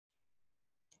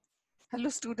Hello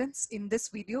students, in this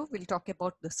video we'll talk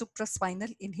about the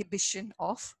supraspinal inhibition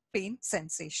of pain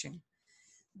sensation.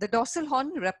 The dorsal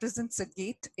horn represents a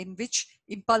gate in which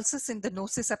impulses in the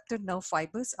nociceptor nerve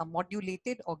fibers are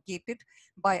modulated or gated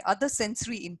by other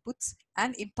sensory inputs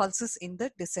and impulses in the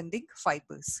descending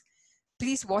fibers.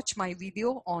 Please watch my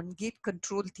video on gate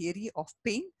control theory of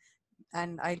pain,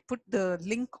 and I'll put the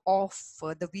link of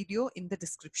the video in the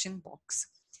description box.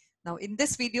 Now, in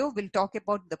this video, we'll talk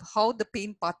about how the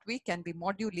pain pathway can be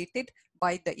modulated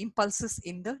by the impulses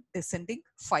in the descending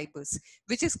fibers,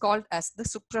 which is called as the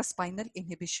supraspinal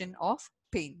inhibition of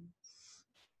pain.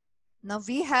 Now,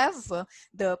 we have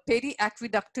the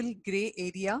periaqueductal gray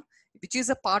area, which is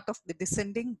a part of the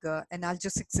descending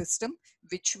analgesic system,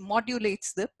 which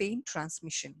modulates the pain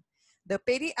transmission. The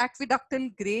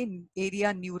periaqueductal gray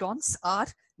area neurons are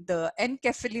the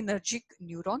enkephalinergic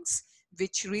neurons,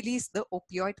 which release the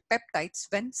opioid peptides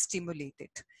when stimulated.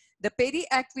 The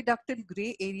periaqueductal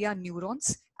gray area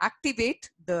neurons activate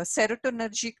the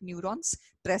serotonergic neurons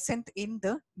present in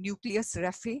the nucleus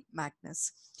Raphe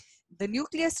Magnus. The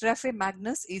nucleus Raphe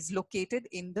Magnus is located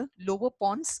in the lower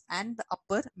pons and the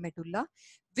upper medulla,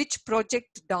 which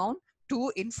project down to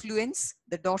influence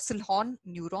the dorsal horn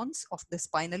neurons of the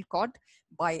spinal cord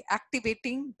by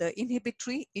activating the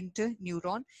inhibitory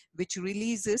interneuron, which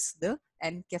releases the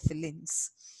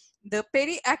enkephalins. The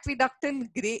periaqueductal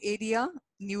gray area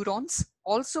neurons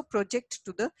also project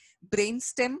to the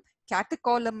brainstem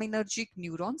catecholaminergic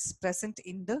neurons present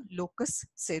in the locus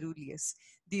ceruleus.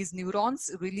 These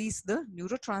neurons release the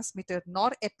neurotransmitter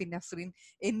norepinephrine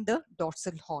in the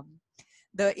dorsal horn.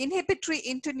 The inhibitory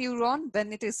interneuron,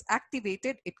 when it is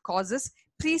activated, it causes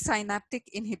presynaptic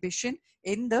inhibition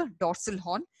in the dorsal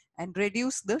horn and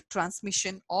reduce the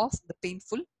transmission of the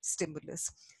painful stimulus.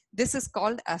 This is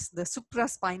called as the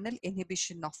supraspinal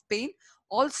inhibition of pain,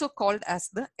 also called as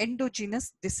the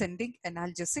endogenous descending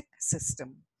analgesic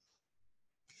system.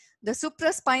 The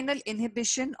supraspinal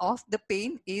inhibition of the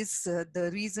pain is the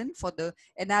reason for the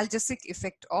analgesic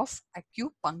effect of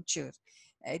acupuncture.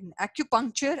 And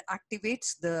acupuncture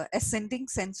activates the ascending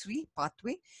sensory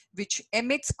pathway, which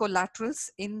emits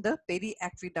collaterals in the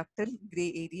periaqueductal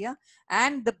gray area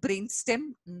and the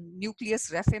brainstem nucleus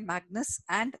Raphe Magnus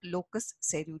and locus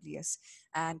ceruleus,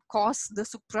 and cause the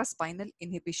supraspinal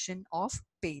inhibition of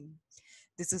pain.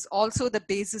 This is also the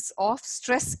basis of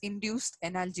stress-induced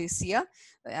analgesia.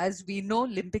 As we know,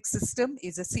 limbic system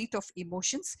is a seat of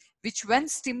emotions, which when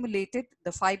stimulated,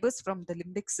 the fibers from the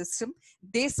limbic system,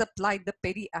 they supply the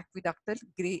periaqueductal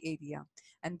gray area.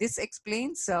 And this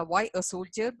explains why a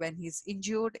soldier, when he is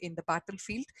injured in the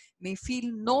battlefield, may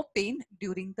feel no pain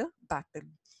during the battle.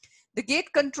 The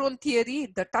gate control theory,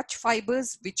 the touch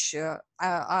fibers which are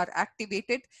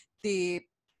activated, they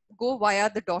go via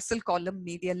the dorsal column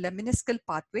medial lemniscal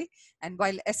pathway, and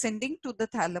while ascending to the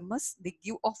thalamus, they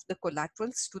give off the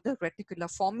collaterals to the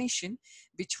reticular formation,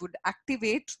 which would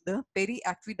activate the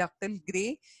periaqueductal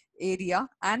gray area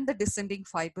and the descending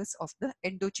fibers of the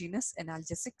endogenous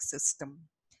analgesic system.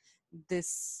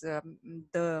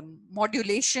 The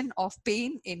modulation of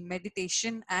pain in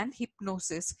meditation and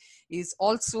hypnosis is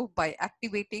also by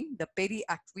activating the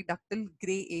periaqueductal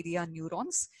gray area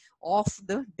neurons of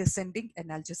the descending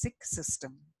analgesic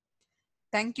system.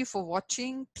 Thank you for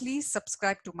watching. Please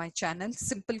subscribe to my channel,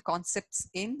 Simple Concepts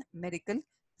in Medical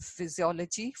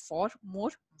Physiology, for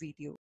more videos.